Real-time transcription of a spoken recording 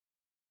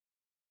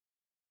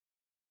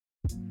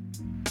Welcome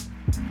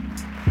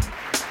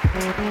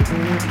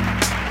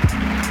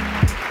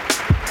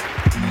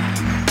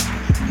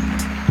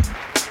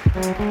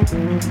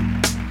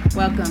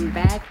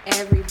back,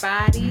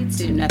 everybody,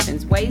 to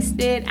Nothing's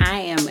Wasted. I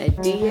am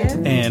Adia.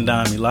 And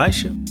I'm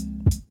Elisha.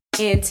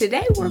 And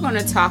today we're going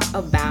to talk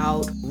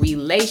about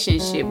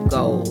relationship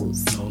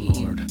goals. Oh,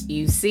 Lord.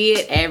 You see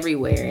it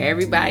everywhere.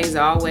 Everybody's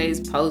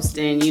always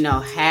posting,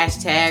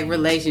 hashtag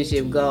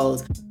relationship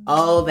goals.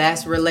 Oh,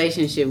 that's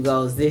relationship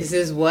goals. This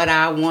is what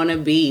I want to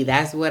be.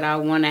 That's what I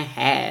want to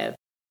have.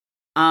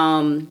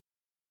 And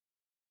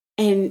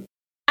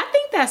I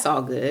think that's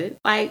all good.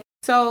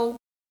 So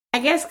I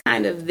guess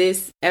kind of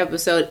this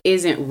episode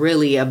isn't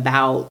really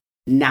about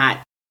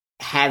not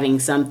having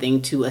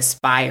something to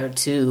aspire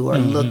to or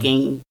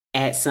looking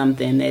at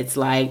something that's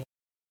like,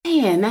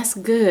 man, that's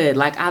good.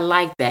 Like, I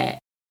like that.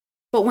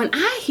 But when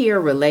I hear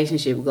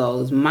relationship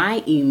goals,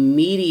 my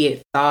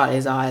immediate thought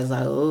is always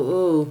like,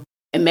 ooh.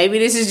 And maybe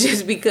this is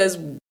just because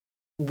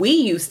we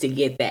used to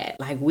get that.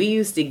 Like, we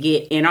used to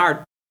get in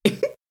our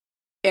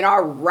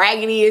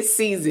raggediest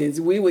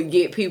seasons, we would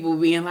get people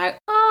being like,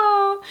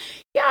 oh,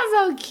 y'all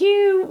so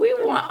cute.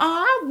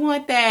 I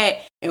want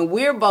that. And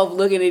we're both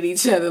looking at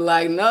each other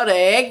like, no, the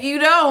heck you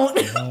don't.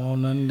 I don't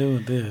want nothing to do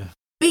with this.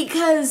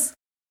 Because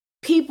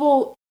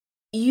people,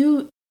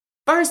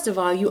 first of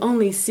all, you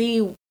only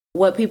see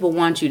what people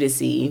want you to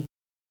see.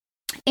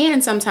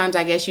 And sometimes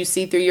I guess you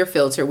see through your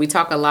filter. We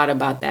talk a lot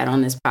about that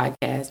on this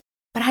podcast.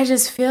 But I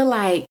just feel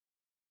like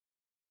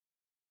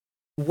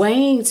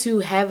weighing too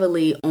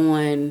heavily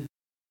on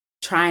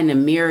trying to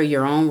mirror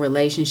your own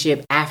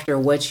relationship after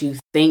what you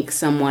think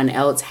someone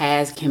else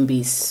has can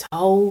be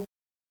so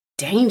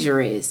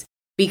dangerous.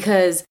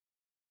 Because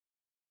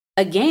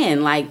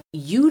again, like,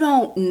 you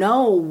don't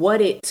know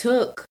what it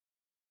took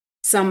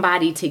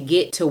somebody to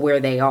get to where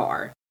they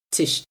are,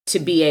 to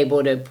be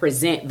able to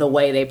present the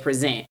way they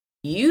present.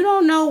 You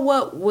don't know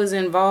what was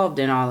involved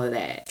in all of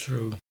that.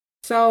 True.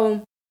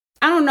 So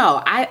I don't know.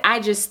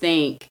 I just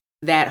think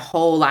that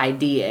whole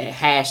idea,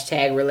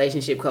 hashtag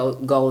relationship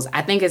goals,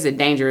 I think is a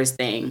dangerous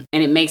thing.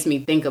 And it makes me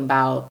think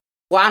about,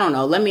 well, I don't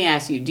know. Let me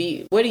ask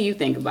you, what do you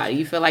think about it?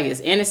 You feel like it's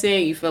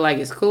innocent? You feel like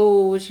it's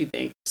cool? What you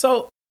think?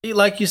 So,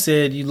 like you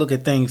said, you look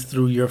at things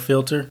through your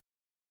filter.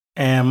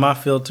 And my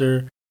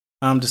filter,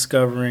 I'm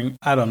discovering,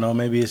 I don't know,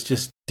 maybe it's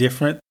just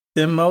different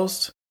than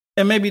most.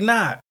 And maybe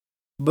not.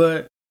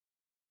 But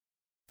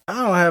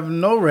I don't have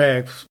no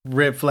red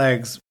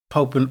flags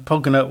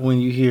poking up when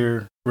you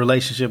hear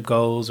relationship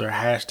goals or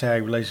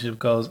hashtag relationship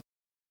goals.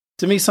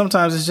 To me,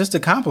 sometimes it's just a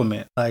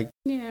compliment. Like,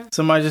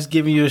 somebody just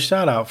giving you a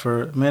shout out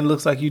for, man, it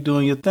looks like you're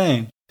doing your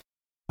thing.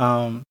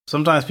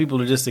 Sometimes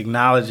people are just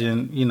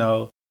acknowledging,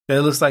 that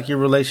it looks like your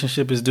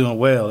relationship is doing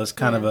well. It's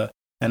kind of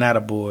an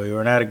attaboy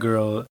or an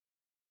attagirl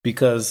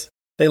because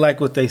they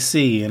like what they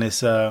see. And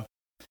it's an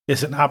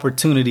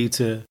opportunity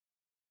to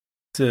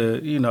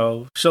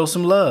show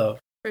some love.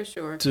 For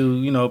sure.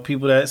 To,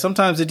 people that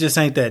sometimes it just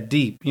ain't that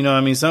deep. You know what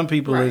I mean? Some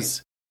people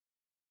is,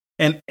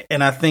 and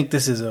I think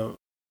this is a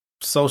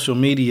social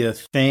media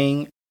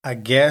thing, I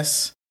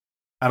guess.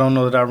 I don't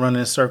know that I run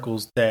in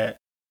circles that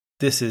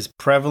this is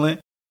prevalent,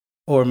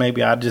 or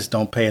maybe I just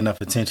don't pay enough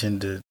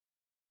attention to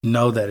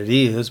know that it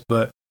is.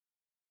 But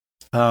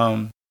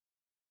I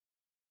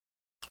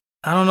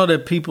don't know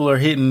that people are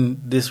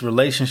hitting this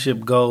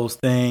relationship goals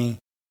thing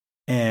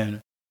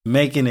and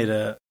making it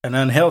an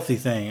unhealthy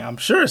thing. I'm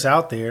sure it's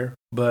out there,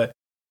 and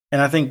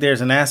I think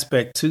there's an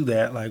aspect to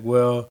that, like,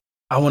 well,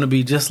 I want to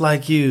be just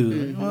like you.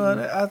 Mm-hmm. Well,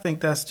 I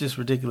think that's just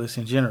ridiculous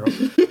in general.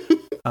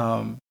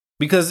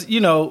 Because,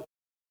 you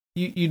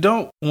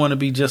don't want to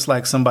be just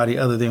like somebody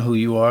other than who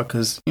you are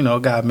because,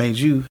 God made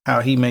you how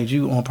he made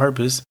you on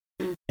purpose.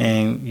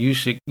 And you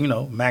should,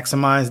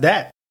 maximize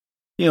that.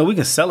 We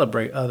can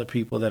celebrate other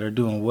people that are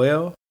doing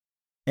well.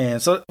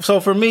 And so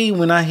for me,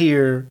 when I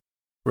hear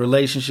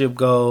relationship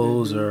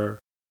goals or,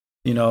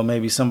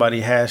 maybe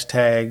somebody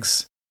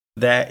hashtags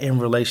that in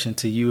relation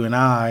to you and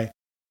I,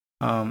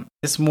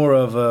 it's more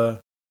of a,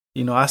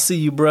 I see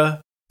you, bruh,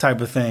 type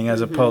of thing, as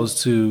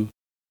opposed to,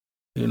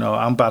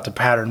 I'm about to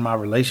pattern my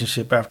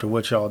relationship after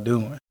what y'all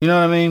doing. You know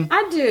what I mean?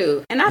 I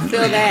do. And I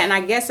feel that. And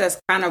I guess that's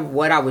kind of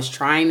what I was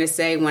trying to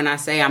say when I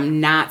say I'm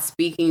not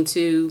speaking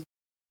to,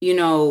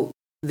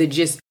 the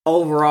just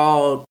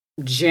overall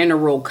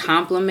general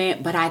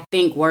compliment. But I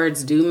think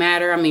words do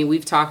matter. I mean,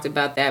 we've talked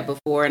about that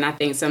before. And I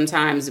think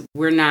sometimes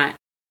we're not,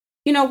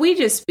 we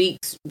just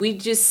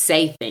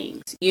say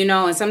things,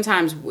 and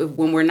sometimes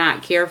when we're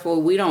not careful,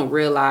 we don't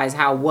realize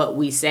how what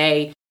we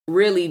say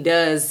really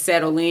does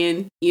settle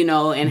in,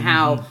 and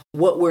how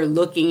what we're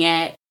looking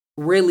at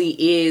really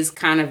is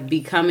kind of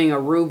becoming a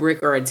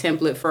rubric or a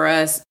template for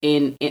us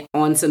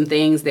on some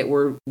things that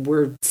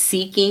we're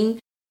seeking.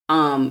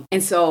 And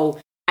so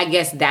I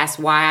guess that's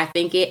why I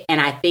think it. And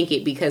I think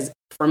it because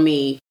for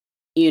me,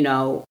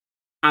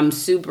 I'm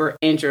super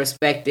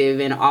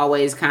introspective and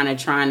always kind of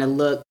trying to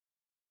look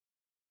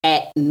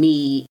at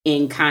me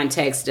in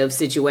context of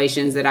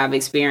situations that I've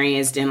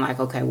experienced and like,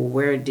 okay, well,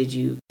 where did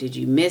you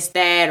miss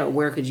that? Or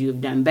where could you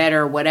have done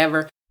better or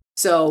whatever?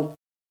 So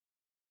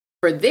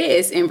for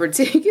this in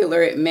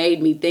particular, it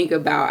made me think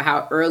about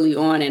how early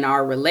on in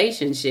our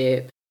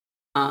relationship,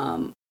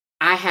 there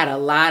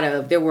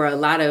were a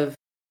lot of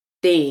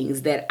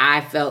things that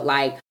I felt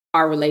like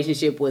our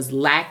relationship was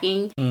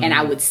lacking, and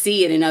I would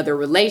see it in other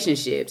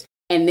relationships.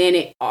 And then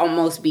it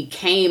almost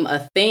became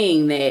a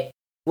thing that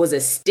was a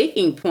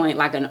sticking point,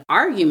 like an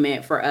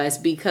argument for us,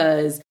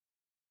 because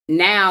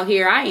now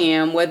here I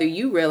am, whether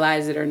you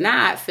realize it or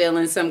not,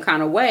 feeling some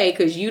kind of way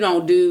because you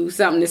don't do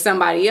something that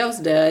somebody else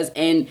does.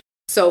 And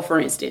so, for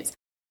instance,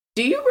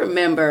 do you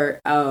remember?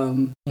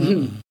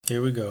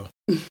 Here we go.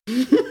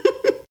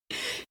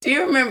 Do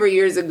you remember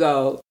years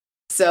ago?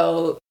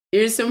 So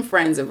here's some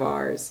friends of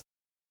ours,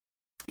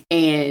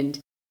 and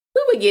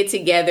we would get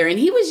together, and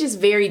he was just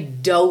very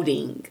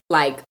doting,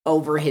 like,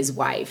 over his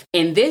wife.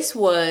 And this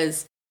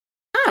was,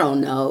 I don't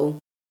know,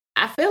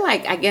 I feel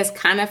like, I guess,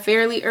 kind of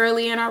fairly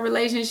early in our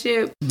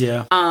relationship.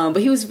 Yeah. But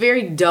he was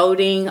very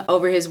doting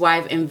over his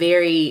wife and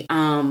very,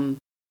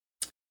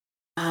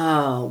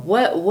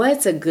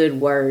 what's a good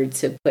word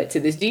to put to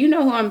this? Do you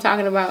know who I'm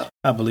talking about?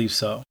 I believe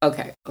so.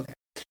 Okay.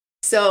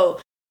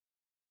 So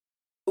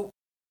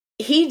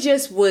he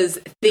just was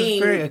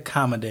very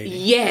accommodating.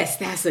 Yes,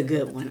 that's a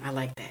good one. I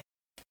like that.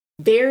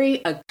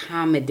 Very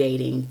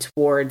accommodating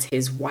towards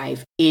his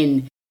wife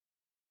in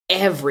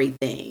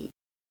everything.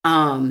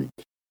 And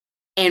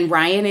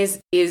Ryan is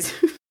this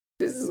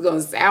is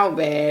gonna sound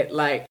bad,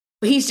 like,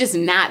 but he's just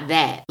not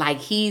that. Like,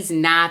 he's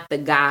not the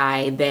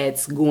guy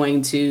that's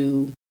going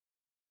to,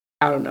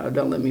 I don't know,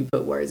 don't let me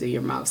put words in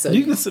your mouth. So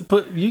you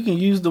can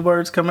use the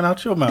words coming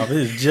out your mouth.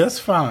 It's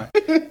just fine.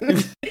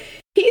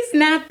 He's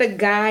not the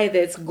guy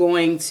that's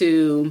going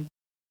to,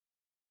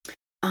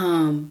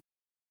 oh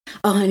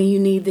honey, you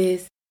need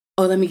this.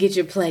 Oh, let me get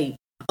your plate.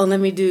 Oh, let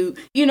me do,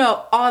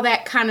 all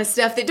that kind of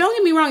stuff that, don't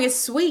get me wrong, is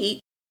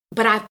sweet.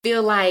 But I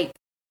feel like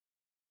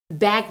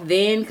back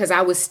then, because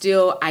I was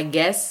still, I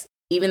guess,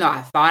 even though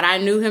I thought I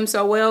knew him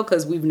so well,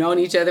 because we've known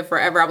each other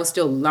forever, I was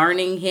still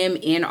learning him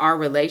in our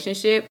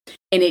relationship.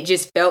 And it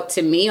just felt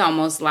to me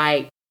almost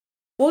like,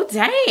 well,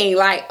 dang,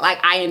 like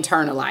I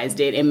internalized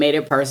it and made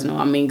it personal.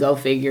 I mean, go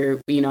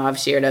figure, I've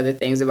shared other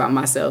things about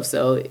myself,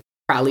 so it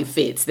probably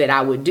fits that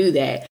I would do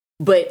that.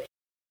 But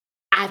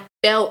I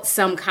felt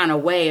some kind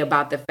of way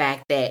about the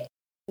fact that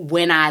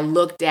when I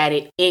looked at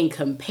it in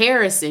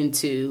comparison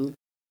to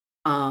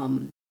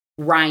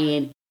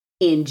Ryan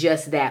in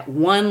just that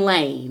one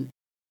lane,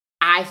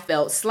 I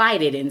felt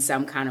slighted in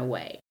some kind of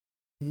way.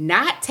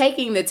 Not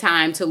taking the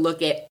time to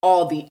look at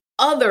all the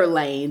other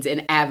lanes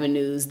and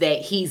avenues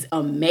that he's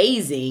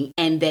amazing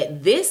and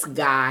that this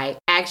guy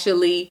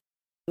actually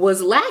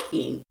was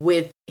lacking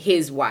with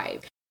his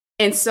wife.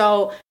 And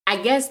so I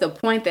guess the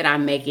point that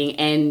I'm making,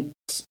 and,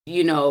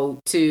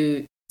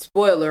 to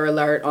spoiler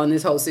alert on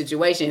this whole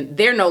situation,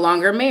 they're no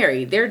longer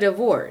married. They're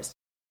divorced.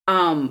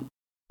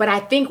 But I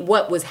think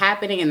what was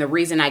happening, and the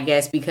reason, I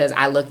guess, because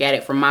I look at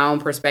it from my own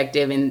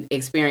perspective and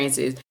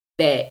experiences,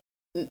 that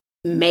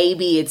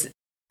maybe it's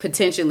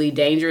potentially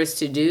dangerous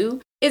to do,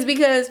 is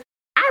because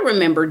I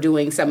remember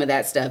doing some of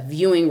that stuff,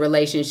 viewing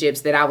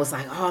relationships that I was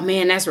like, oh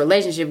man, that's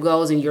relationship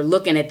goals. And you're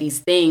looking at these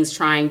things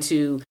trying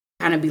to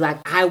kind of be like,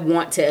 I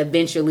want to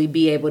eventually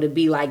be able to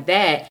be like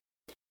that.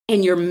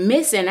 And you're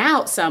missing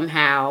out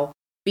somehow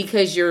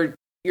because you're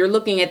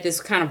looking at this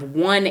kind of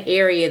one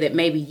area that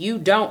maybe you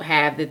don't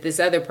have that this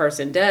other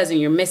person does. And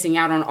you're missing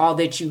out on all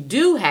that you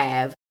do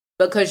have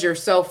because you're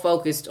so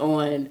focused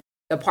on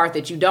the part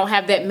that you don't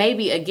have, that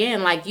maybe,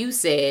 again, like you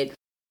said,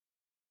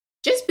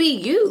 just be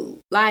you.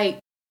 Like,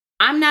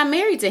 I'm not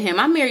married to him.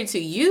 I'm married to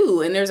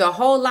you. And there's a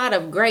whole lot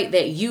of great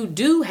that you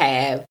do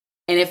have.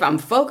 And if I'm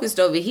focused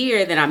over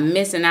here, then I'm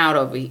missing out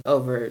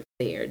over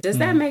there. Does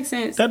that make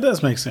sense? That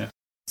does make sense.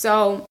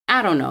 So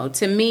I don't know.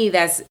 To me,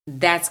 that's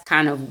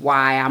kind of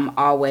why I'm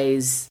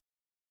always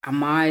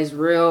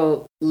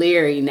real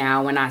leery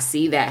now when I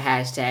see that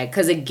hashtag.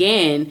 Because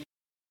again,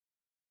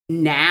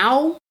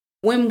 now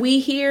when we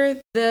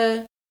hear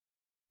the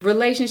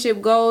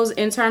relationship goals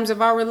in terms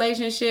of our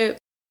relationship,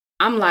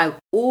 I'm like,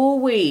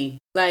 ooh-wee,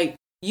 like,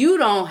 you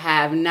don't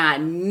have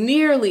not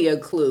nearly a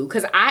clue.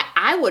 Because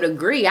I would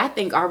agree. I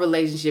think our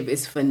relationship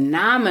is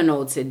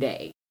phenomenal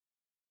today.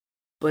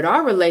 But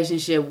our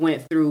relationship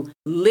went through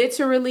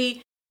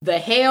literally the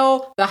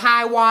hell, the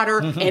high water,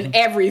 and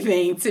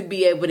everything to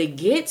be able to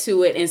get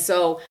to it. And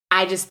so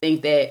I just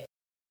think that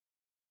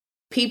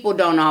people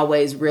don't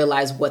always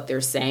realize what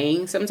they're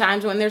saying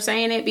sometimes when they're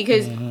saying it,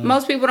 because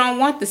most people don't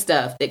want the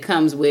stuff that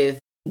comes with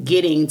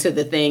getting to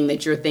the thing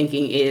that you're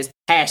thinking is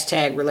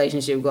hashtag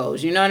relationship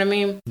goals. You know what I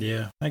mean?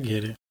 Yeah, I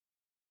get it.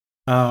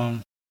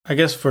 I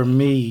guess for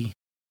me,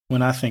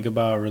 when I think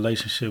about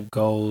relationship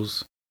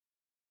goals,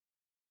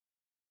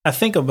 I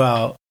think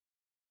about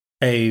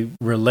a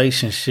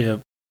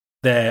relationship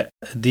that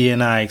Adia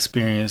and I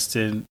experienced.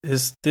 And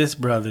this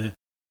brother,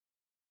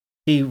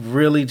 he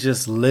really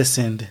just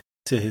listened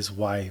to his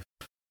wife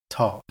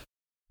talk.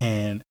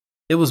 And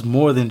it was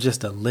more than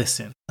just a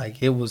listen. Like,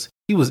 he was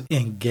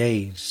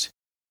engaged.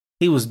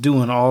 He was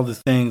doing all the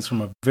things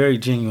from a very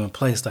genuine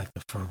place, like,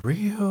 for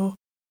real?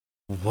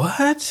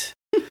 What?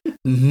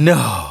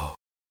 No.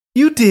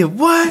 You did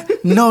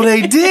what? No,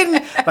 they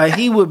didn't. Like,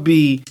 he would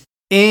be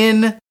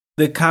in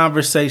the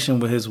conversation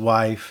with his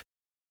wife,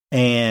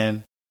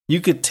 and you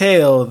could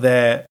tell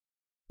that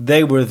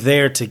they were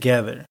there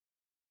together.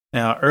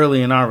 Now,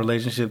 early in our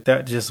relationship,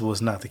 that just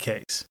was not the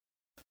case.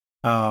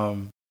 I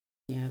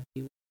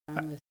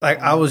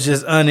was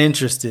just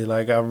uninterested.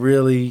 Like, I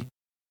really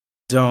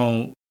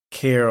don't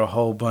care a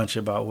whole bunch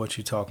about what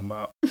you're talking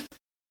about.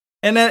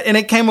 And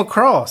it came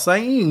across.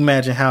 Like, you can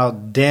imagine how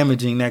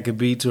damaging that could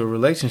be to a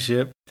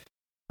relationship.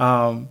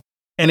 And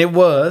it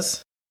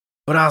was,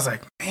 but I was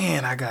like,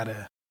 man, I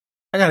gotta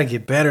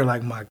get better.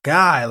 Like my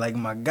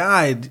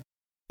guy,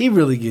 he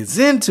really gets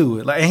into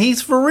it. Like, and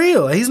he's for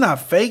real. He's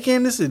not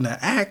faking. This isn't an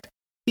act.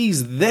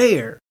 He's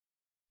there.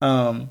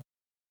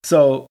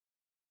 So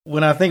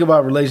when I think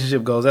about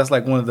relationship goals, that's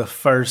like one of the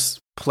first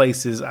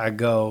places I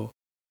go.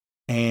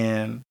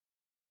 And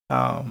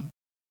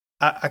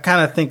I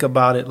kind of think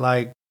about it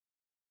like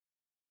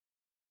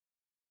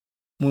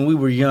when we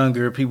were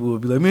younger, people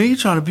would be like, man, you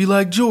trying to be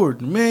like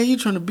Jordan. Man, you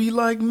trying to be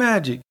like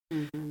Magic.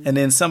 Mm-hmm. And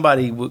then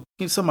somebody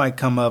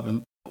come up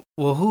and,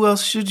 well, who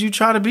else should you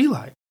try to be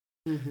like?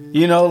 Mm-hmm.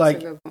 You know,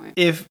 that's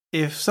like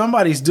if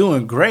somebody's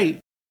doing great,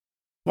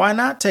 why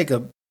not take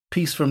a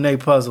piece from their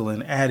puzzle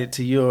and add it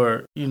to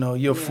your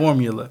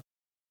formula?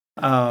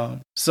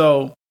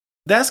 So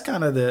that's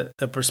kind of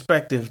the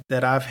perspective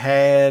that I've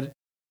had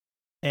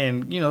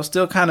and,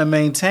 still kind of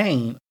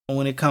maintain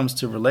when it comes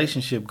to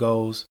relationship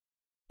goals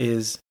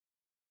is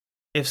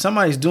if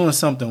somebody's doing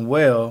something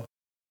well,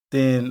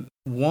 then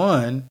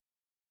one,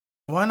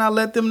 why not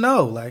let them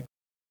know? Like,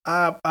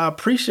 I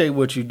appreciate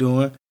what you're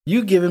doing.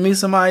 You giving me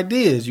some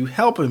ideas. You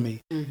helping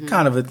me,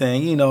 kind of a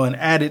thing, and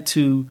add it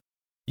to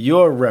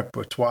your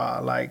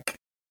repertoire. Like,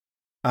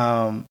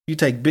 you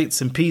take bits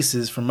and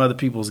pieces from other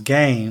people's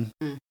game,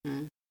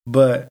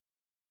 but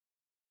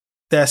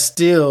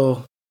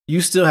you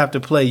still have to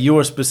play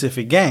your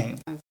specific game.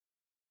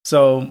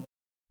 So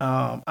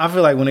I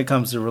feel like when it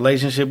comes to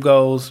relationship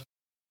goals,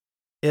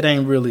 it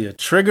ain't really a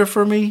trigger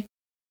for me,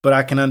 but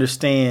I can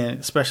understand,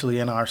 especially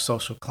in our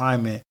social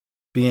climate,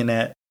 being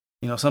that,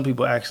 some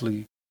people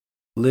actually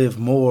live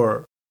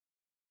more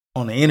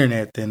on the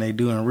internet than they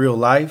do in real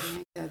life.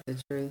 That's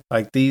the truth.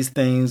 Like, these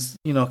things,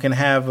 can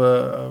have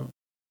a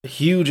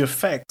huge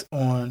effect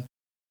on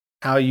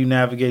how you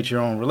navigate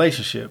your own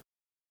relationship.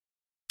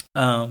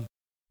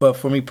 But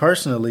for me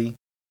personally,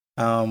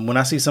 when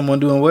I see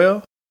someone doing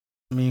well,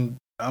 I mean,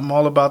 I'm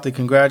all about the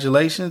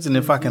congratulations. And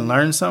if I can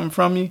learn something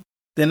from you,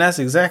 then that's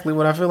exactly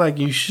what I feel like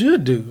you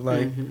should do.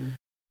 Like,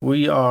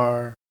 we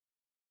are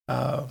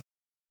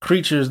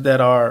creatures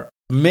that are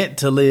meant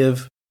to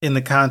live in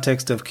the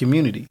context of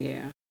community.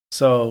 Yeah.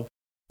 So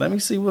let me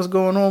see what's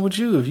going on with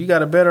you. If you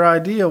got a better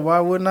idea, why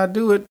wouldn't I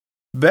do it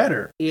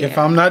better if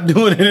I'm not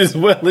doing it as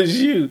well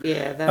as you?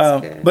 Yeah,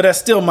 that's good. But that's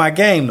still my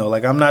game, though.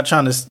 Like, I'm not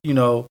trying to,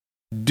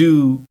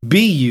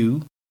 be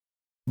you.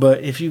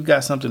 But if you've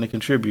got something to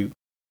contribute,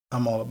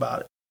 I'm all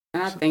about it.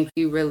 I think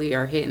you really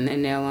are hitting the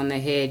nail on the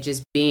head,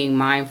 just being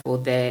mindful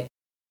that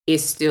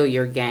it's still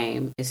your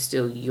game. It's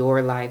still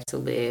your life to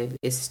live.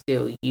 It's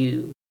still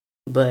you.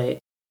 But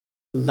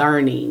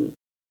learning,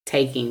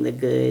 taking the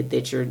good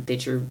that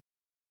you're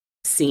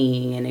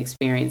seeing and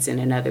experiencing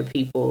in other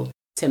people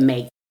to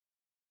make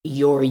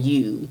your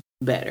you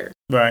better.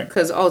 Right.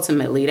 Because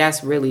ultimately,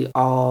 that's really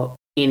all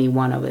any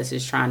one of us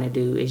is trying to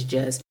do is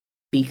just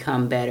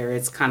become better.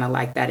 It's kind of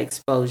like that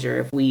exposure.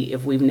 If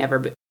we've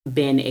never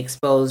been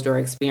exposed or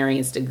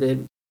experienced a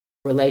good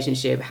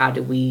relationship, how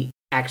do we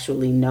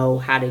actually know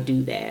how to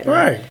do that?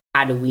 Right.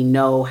 How do we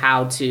know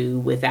how to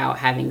without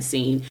having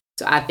seen?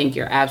 So I think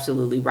you're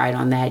absolutely right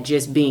on that.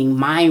 Just being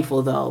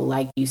mindful, though,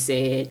 like you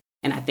said,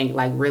 and I think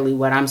like really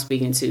what I'm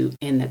speaking to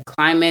in the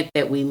climate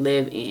that we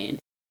live in,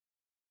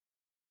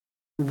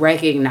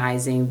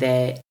 recognizing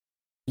that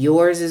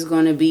yours is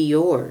going to be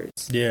yours.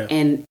 Yeah.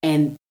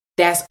 And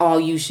that's all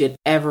you should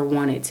ever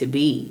want it to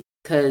be,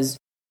 because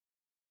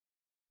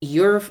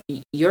your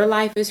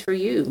life is for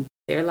you.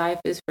 Their life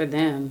is for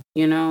them,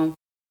 and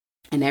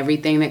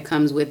everything that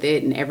comes with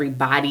it and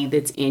everybody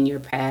that's in your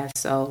path.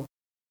 So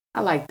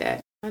I like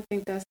that. I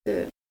think that's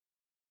good.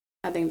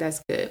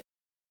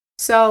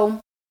 So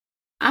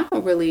I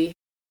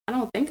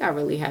don't think I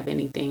really have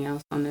anything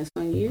else on this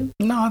one. You?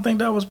 No, I think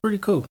that was pretty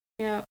cool.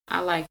 Yeah,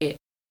 I like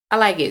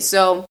it.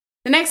 So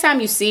the next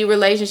time you see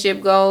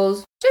relationship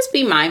goals, just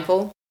be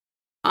mindful.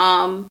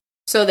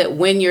 So that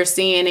when you're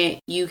seeing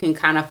it, you can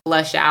kind of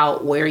flush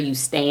out where you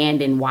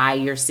stand and why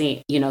you're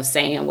saying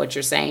what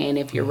you're saying.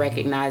 If you're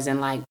recognizing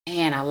like,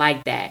 man, I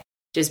like that.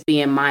 Just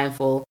being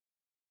mindful,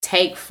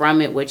 take from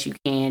it what you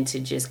can to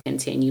just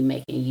continue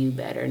making you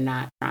better,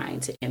 not trying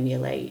to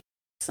emulate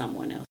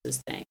someone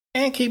else's thing.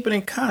 And keep it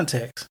in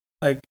context.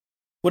 Like,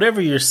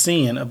 whatever you're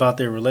seeing about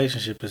their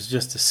relationship is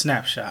just a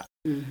snapshot.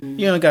 You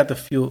don't got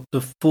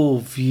the full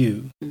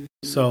view.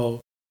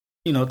 So,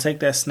 take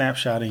that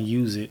snapshot and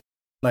use it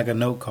like a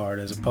note card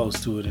as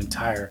opposed to an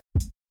entire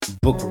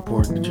book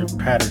report that you're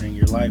patterning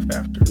your life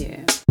after.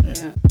 Yeah.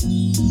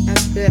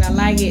 That's good. I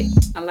like it.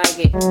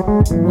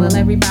 Well,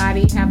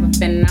 everybody, have a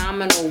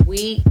phenomenal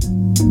week.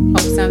 Hope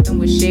something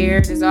was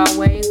shared as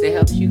always that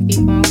helps you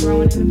keep on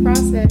growing in the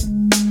process.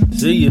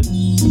 See ya.